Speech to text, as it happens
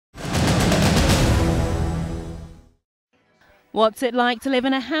What's it like to live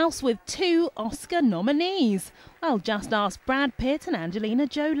in a house with two Oscar nominees? Well, just ask Brad Pitt and Angelina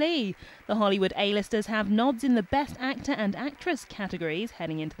Jolie. The Hollywood A-listers have nods in the Best Actor and Actress categories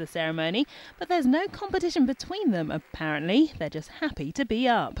heading into the ceremony, but there's no competition between them, apparently. They're just happy to be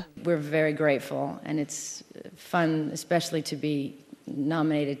up. We're very grateful, and it's fun, especially to be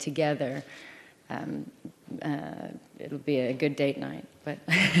nominated together. It'll be a good date night, but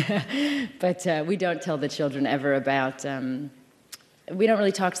we don't tell the children ever about. We don't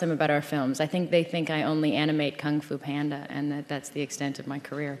really talk to them about our films. I think they think I only animate Kung Fu Panda, and that's the extent of my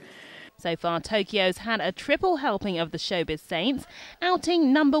career. So far, Tokyo's had a triple helping of the Showbiz saints.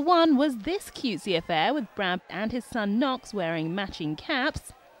 Outing number one was this cutesy affair with Brad and his son Knox wearing matching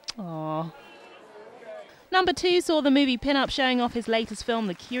caps. Aww. Number two saw the movie Pin-Up showing off his latest film,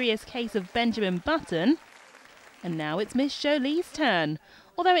 The Curious Case of Benjamin Button. And now it's Miss Jolie's turn.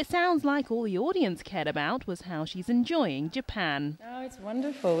 Although it sounds like all the audience cared about was how she's enjoying Japan. Oh, it's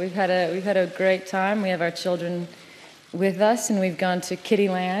wonderful. We've had a great time. We have our children with us, and we've gone to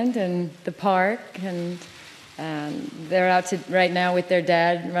Kittyland and the park, and they're out right now with their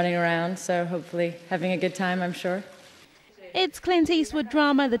dad running around, so hopefully having a good time, I'm sure. It's Clint Eastwood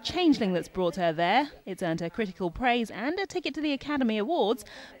drama The Changeling that's brought her there. It's earned her critical praise and a ticket to the Academy Awards,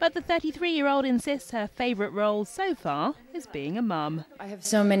 but the 33-year-old insists her favourite role so far is being a mum. I have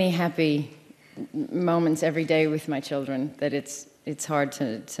so many happy moments every day with my children that it's hard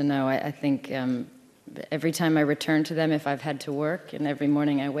to know. I think every time I return to them, if I've had to work, and every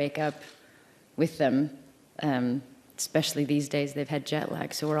morning I wake up with them, especially these days, they've had jet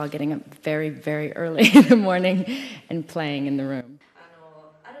lag, so we're all getting up very, very early in the morning and playing in the room.